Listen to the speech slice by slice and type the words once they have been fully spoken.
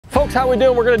folks, how we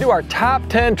doing? We're going to do our top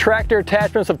 10 tractor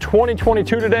attachments of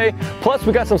 2022 today. Plus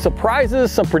we got some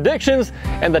surprises, some predictions,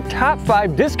 and the top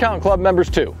 5 discount club members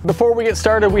too. Before we get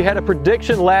started, we had a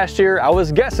prediction last year. I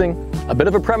was guessing, a bit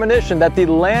of a premonition, that the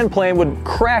land plane would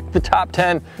crack the top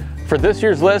 10 for this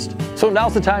year's list. So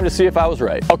now's the time to see if I was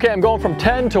right. Okay, I'm going from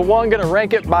 10 to 1, gonna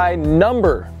rank it by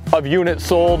number of units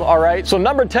sold. All right, so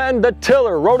number 10, the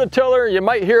tiller, rototiller. You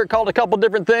might hear it called a couple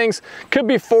different things. Could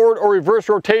be forward or reverse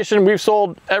rotation. We've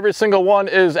sold every single one.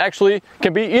 Is actually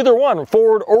can be either one,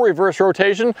 forward or reverse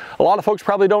rotation. A lot of folks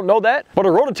probably don't know that, but a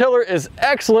rototiller is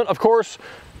excellent, of course,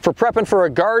 for prepping for a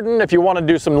garden. If you want to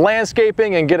do some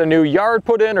landscaping and get a new yard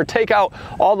put in, or take out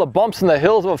all the bumps in the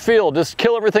hills of a field, just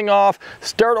kill everything off,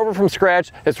 start over from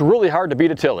scratch. It's really hard to beat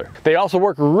a tiller. They also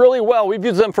work really well. We've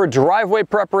used them for driveway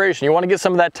preparation. You want to get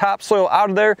some of that topsoil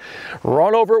out of there,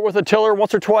 run over it with a tiller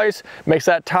once or twice, makes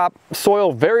that top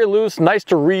soil very loose, nice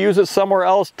to reuse it somewhere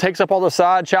else, takes up all the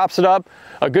sod, chops it up,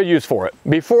 a good use for it.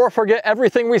 Before I forget,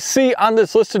 everything we see on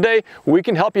this list today, we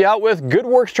can help you out with.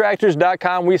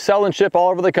 GoodWorksTractors.com. We sell and ship all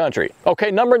over the country.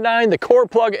 Okay, number 9, the core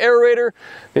plug aerator.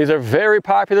 These are very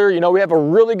popular. You know, we have a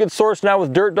really good source now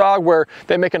with Dirt Dog where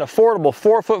they make an affordable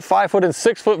 4-foot, 5-foot, and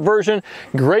 6-foot version.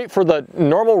 Great for the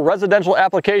normal residential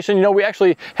application. You know, we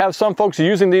actually have some folks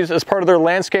using these as part of their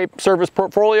landscape service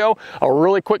portfolio. A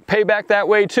really quick payback that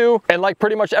way too. And like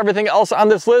pretty much everything else on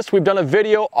this list, we've done a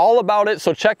video all about it,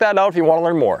 so check that out if you want to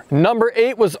learn more. Number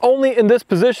 8 was only in this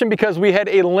position because we had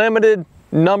a limited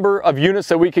number of units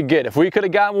that we could get. If we could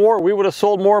have got more, we would have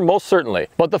sold more, most certainly.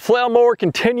 But the flail mower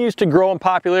continues to grow in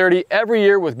popularity every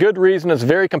year with good reason. It's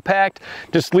very compact,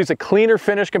 just leaves a cleaner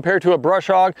finish compared to a brush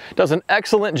hog, does an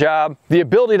excellent job. The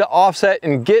ability to offset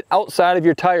and get outside of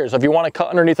your tires. If you want to cut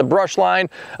underneath a brush line,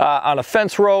 on a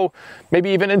fence row,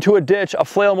 maybe even into a ditch, a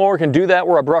flail mower can do that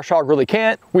where a brush hog really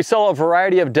can't. We sell a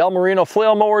variety of Del Marino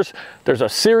flail mowers. There's a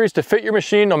series to fit your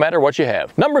machine no matter what you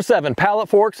have. Number 7, pallet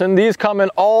forks, and these come in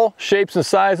all shapes and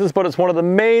sizes, but it's one of the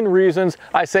main reasons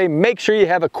I say make sure you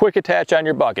have a quick attach on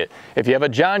your bucket. If you have a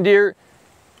John Deere,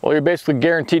 well, you're basically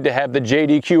guaranteed to have the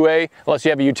JDQA. Unless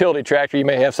you have a utility tractor, you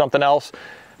may have something else.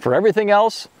 For everything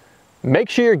else,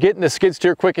 make sure you're getting the skid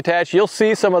steer quick attach. You'll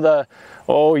see some of the,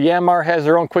 Yanmar has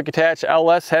their own quick attach,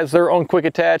 LS has their own quick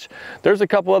attach. There's a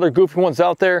couple other goofy ones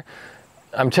out there.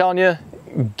 I'm telling you,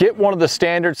 get one of the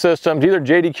standard systems, either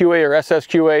JDQA or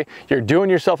SSQA. You're doing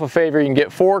yourself a favor. You can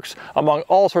get forks among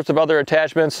all sorts of other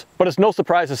attachments, but it's no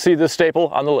surprise to see this staple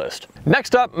on the list.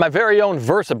 Next up, my very own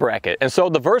Versa bracket. And so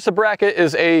the Versa bracket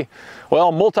is a,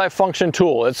 multi-function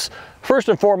tool. It's first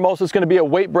and foremost, it's going to be a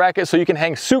weight bracket, so you can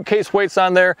hang suitcase weights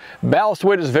on there. Ballast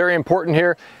weight is very important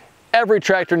here. Every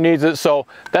tractor needs it, so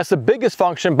that's the biggest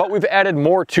function, but we've added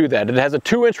more to that. It has a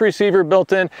 2-inch receiver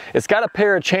built in. It's got a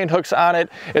pair of chain hooks on it.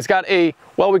 It's got a,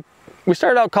 we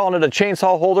started out calling it a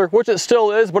chainsaw holder, which it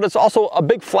still is, but it's also a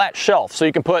big flat shelf. So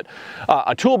you can put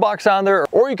a toolbox on there,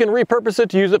 or you can repurpose it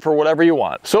to use it for whatever you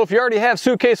want. So if you already have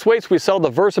suitcase weights, we sell the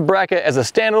Versa bracket as a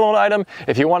standalone item.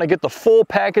 If you want to get the full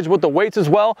package with the weights as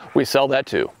well, we sell that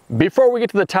too. Before we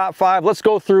get to the top 5, let's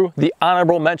go through the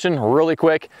honorable mention really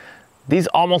quick. These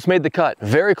almost made the cut,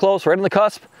 very close, right on the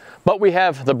cusp, but we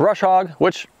have the brush hog,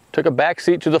 which took a back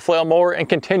seat to the flail mower and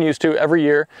continues to every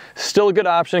year. Still a good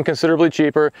option, considerably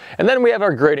cheaper. And then we have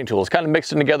our grading tools, kind of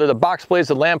mixing together the box blades,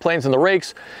 the land planes, and the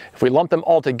rakes. If we lump them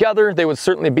all together, they would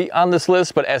certainly be on this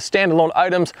list, but as standalone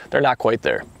items, they're not quite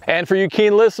there. And for you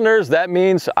keen listeners, that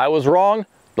means I was wrong.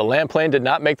 The land plane did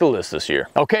not make the list this year.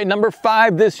 Okay, number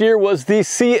 5 this year was the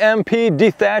CMP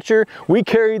dethatcher. We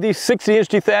carry the 60-inch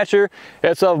dethatcher.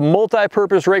 It's a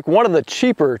multi-purpose rake, one of the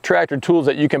cheaper tractor tools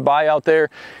that you can buy out there.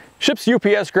 Ships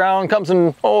UPS ground, comes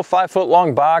in, 5-foot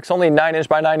long box, only 9-inch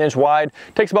by 9-inch wide.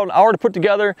 Takes about an hour to put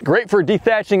together. Great for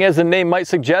dethatching, as the name might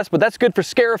suggest, but that's good for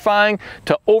scarifying,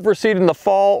 to overseed in the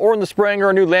fall or in the spring,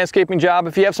 or a new landscaping job.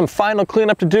 If you have some final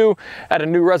cleanup to do at a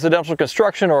new residential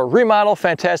construction or a remodel,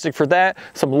 fantastic for that.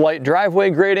 Some light driveway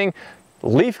grading,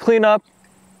 leaf cleanup.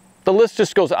 The list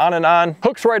just goes on and on.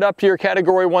 Hooks right up to your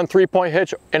category 1 3-point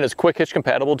hitch, and is quick hitch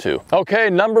compatible too.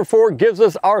 Okay, number 4 gives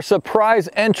us our surprise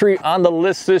entry on the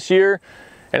list this year.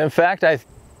 And in fact, I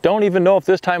don't even know if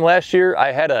this time last year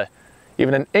I had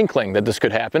even an inkling that this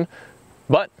could happen.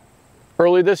 But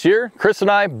early this year, Chris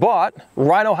and I bought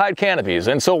Rhino Hide canopies.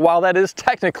 And so while that is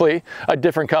technically a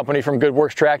different company from Good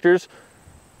Works Tractors,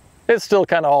 it's still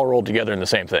kind of all rolled together in the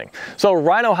same thing. So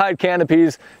Rhino Hide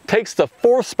canopies takes the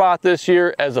 4th spot this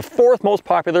year as the 4th most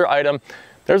popular item.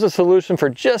 There's a solution for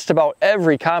just about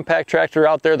every compact tractor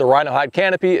out there. The Rhino Hide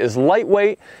canopy is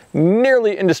lightweight,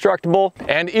 nearly indestructible,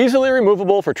 and easily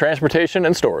removable for transportation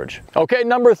and storage. Okay,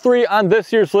 number 3 on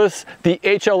this year's list, the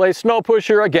HLA Snow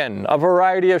Pusher. Again, a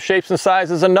variety of shapes and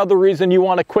sizes. Another reason you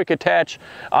want a quick attach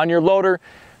on your loader.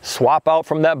 Swap out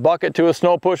from that bucket to a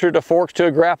snow pusher, to forks, to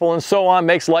a grapple, and so on.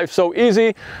 Makes life so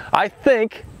easy. I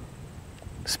think,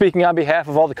 speaking on behalf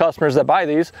of all the customers that buy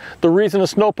these, the reason a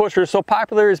snow pusher is so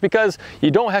popular is because you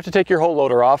don't have to take your whole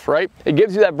loader off, right? It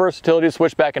gives you that versatility to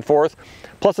switch back and forth.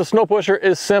 Plus, a snow pusher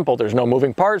is simple. There's no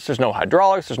moving parts, there's no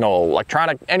hydraulics, there's no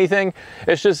electronic anything.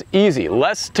 It's just easy.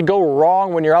 Less to go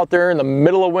wrong when you're out there in the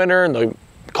middle of winter and the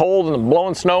cold and the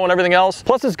blowing snow and everything else.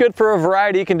 Plus, it's good for a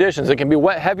variety of conditions. It can be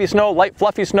wet, heavy snow, light,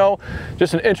 fluffy snow,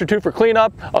 just an inch or two for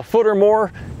cleanup, a foot or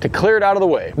more to clear it out of the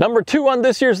way. Number 2 on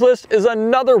this year's list is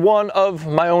another one of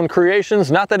my own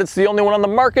creations. Not that it's the only one on the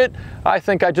market. I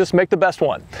think I just make the best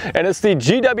one. And it's the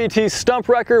GWT Stump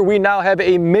Wrecker. We now have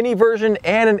a mini version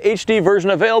and an HD version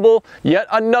available. Yet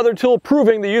another tool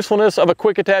proving the usefulness of a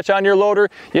quick attach on your loader.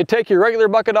 You take your regular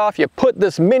bucket off, you put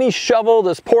this mini shovel,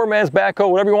 this poor man's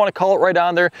backhoe, whatever you want to call it, right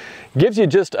on there. Gives you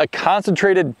just a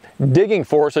concentrated digging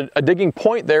force, a digging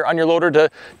point there on your loader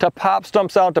to pop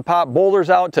stumps out, to pop boulders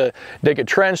out, to dig a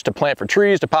trench, to plant for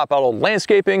trees, to pop out old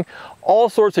landscaping. All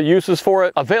sorts of uses for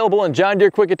it. Available in John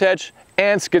Deere Quick Attach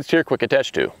and Skid Steer Quick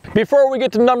Attach too. Before we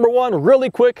get to number 1, really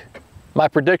quick, my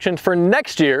prediction for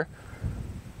next year.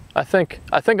 I think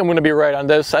I'm going to be right on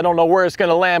this. I don't know where it's going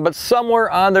to land, but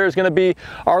somewhere on there is going to be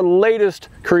our latest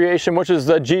creation, which is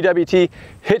the GWT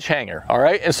hitch hanger. All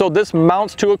right, and so this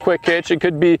mounts to a quick hitch. It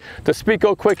could be the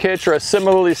Speco quick hitch or a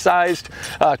similarly sized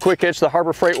quick hitch, the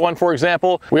Harbor Freight one, for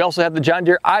example. We also have the John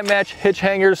Deere iMatch hitch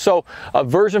hangers, so a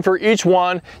version for each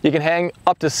one. You can hang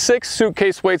up to 6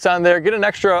 suitcase weights on there, get an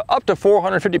extra up to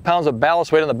 450 pounds of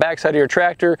ballast weight on the backside of your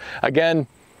tractor. Again,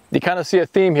 you kind of see a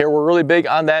theme here. We're really big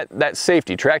on that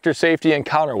safety, tractor safety and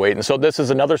counterweight. And so this is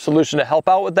another solution to help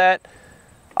out with that.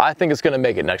 I think it's going to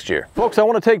make it next year. Folks, I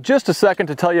want to take just a second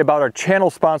to tell you about our channel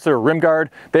sponsor, Rimguard.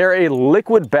 They're a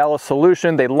liquid ballast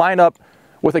solution. They line up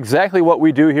with exactly what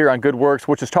we do here on Good Works,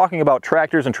 which is talking about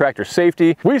tractors and tractor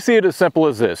safety. We see it as simple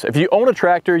as this. If you own a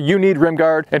tractor, you need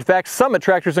Rimguard. In fact, Summit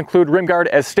tractors include Rimguard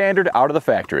as standard out of the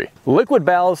factory. Liquid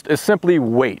ballast is simply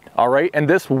weight, all right? And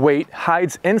this weight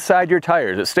hides inside your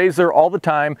tires. It stays there all the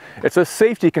time. It's a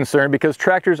safety concern because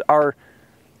tractors are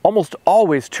almost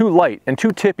always too light and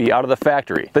too tippy out of the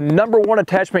factory. The number 1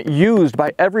 attachment used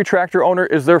by every tractor owner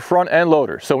is their front end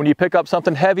loader. So when you pick up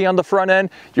something heavy on the front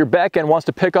end, your back end wants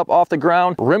to pick up off the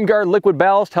ground. Rimguard liquid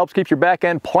ballast helps keep your back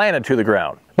end planted to the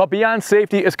ground. But beyond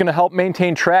safety, it's going to help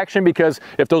maintain traction, because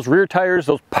if those rear tires,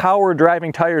 those power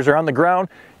driving tires, are on the ground,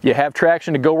 you have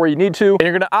traction to go where you need to, and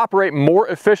you're going to operate more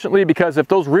efficiently, because if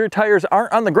those rear tires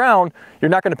aren't on the ground, you're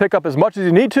not going to pick up as much as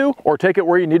you need to or take it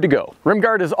where you need to go.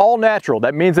 Rimguard is all natural.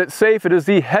 That means it's safe. It is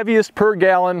the heaviest per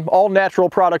gallon all natural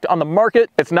product on the market.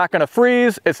 It's not going to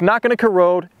freeze, it's not going to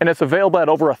corrode, and it's available at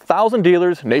over 1,000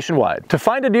 dealers nationwide. To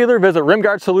find a dealer, visit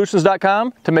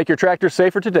rimguardsolutions.com to make your tractor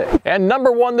safer today. And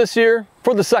number 1 this year,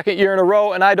 for the 2nd year in a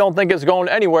row, and I don't think it's going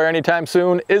anywhere anytime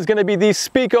soon, is going to be the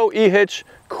Speco eHitch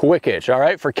Quick Hitch. All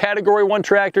right, for Category 1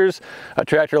 tractors, a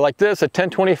tractor like this, a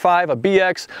 1025, a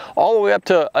BX, all the way up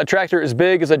to a tractor as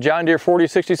big as a John Deere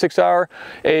 4066R,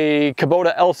 a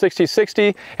Kubota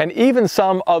L6060, and even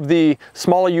some of the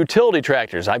smaller utility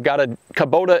tractors. I've got a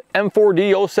Kubota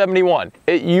M4D 071.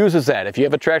 It uses that. If you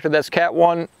have a tractor that's Cat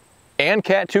 1 and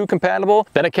Cat 2 compatible,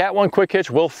 then a Cat 1 quick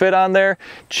hitch will fit on there.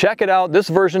 Check it out. This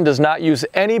version does not use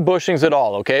any bushings at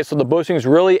all, okay? So the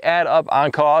bushings really add up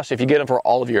on cost if you get them for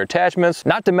all of your attachments.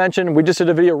 Not to mention, we just did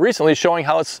a video recently showing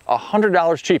how it's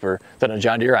 $100 cheaper than a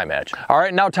John Deere iMatch. All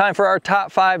right, now time for our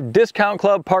top 5 discount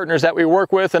club partners that we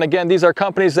work with. And again, these are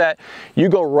companies that you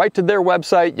go right to their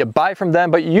website, you buy from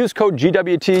them, but you use code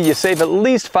GWT, you save at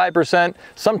least 5%,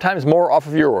 sometimes more off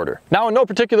of your order. Now, in no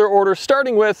particular order,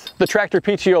 starting with the Tractor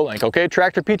PTO link, okay?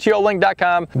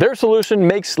 TractorPTOlink.com. Their solution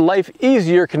makes life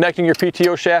easier connecting your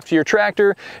PTO shaft to your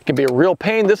tractor. It can be a real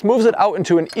pain. This moves it out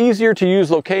into an easier to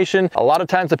use location. A lot of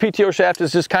times the PTO shaft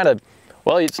is just kind of,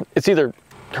 well, it's either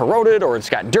corroded or it's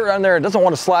got dirt on there. It doesn't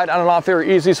want to slide on and off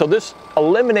very easy, so this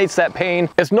eliminates that pain.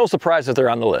 It's no surprise that they're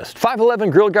on the list. 511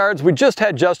 Grill Guards, we just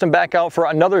had Justin back out for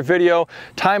another video.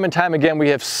 Time and time again, we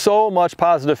have so much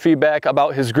positive feedback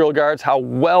about his grill guards, how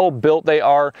well built they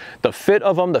are, the fit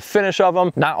of them, the finish of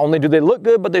them. Not only do they look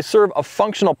good, but they serve a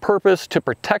functional purpose to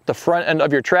protect the front end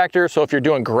of your tractor. So if you're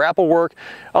doing grapple work,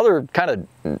 other kind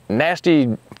of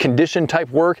nasty condition type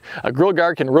work, a grill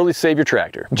guard can really save your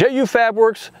tractor. JU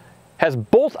Fabworks has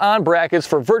bolt-on brackets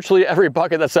for virtually every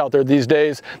bucket that's out there these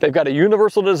days. They've got a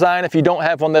universal design if you don't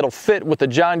have one that'll fit with the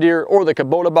John Deere or the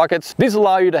Kubota buckets. These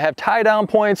allow you to have tie-down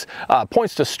points,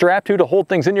 points to strap to hold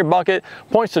things in your bucket,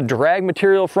 points to drag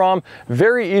material from.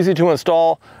 Very easy to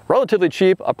install, relatively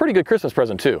cheap, a pretty good Christmas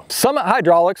present too. Summit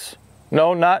Hydraulics,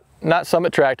 no, not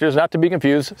Summit Tractors, not to be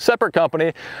confused, separate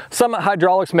company. Summit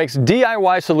Hydraulics makes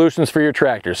DIY solutions for your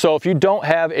tractor. So if you don't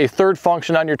have a third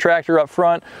function on your tractor up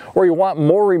front, or you want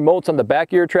more remotes on the back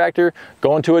of your tractor,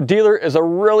 going to a dealer is a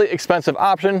really expensive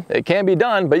option. It can be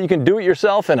done, but you can do it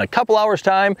yourself in a couple hours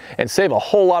time and save a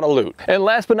whole lot of loot. And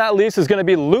last but not least is going to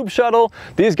be Lube Shuttle.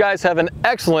 These guys have an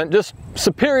excellent, just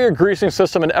superior greasing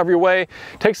system in every way.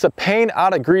 Takes the pain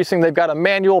out of greasing. They've got a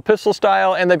manual pistol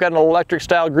style and they've got an electric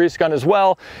style grease gun as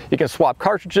well. You can swap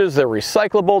cartridges, they're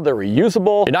recyclable, they're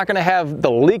reusable. You're not gonna have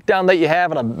the leak down that you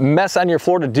have and a mess on your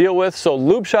floor to deal with, so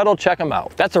Lube Shuttle, check them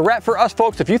out. That's a wrap for us,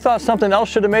 folks. If you thought something else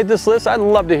should have made this list, I'd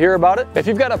love to hear about it. If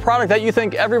you've got a product that you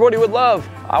think everybody would love,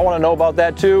 I wanna know about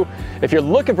that too. If you're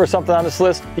looking for something on this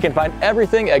list, you can find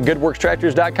everything at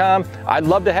GoodWorksTractors.com. I'd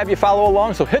love to have you follow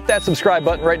along, so hit that subscribe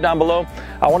button right down below.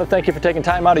 I wanna thank you for taking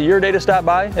time out of your day to stop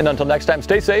by, and until next time,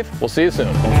 stay safe. We'll see you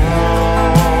soon.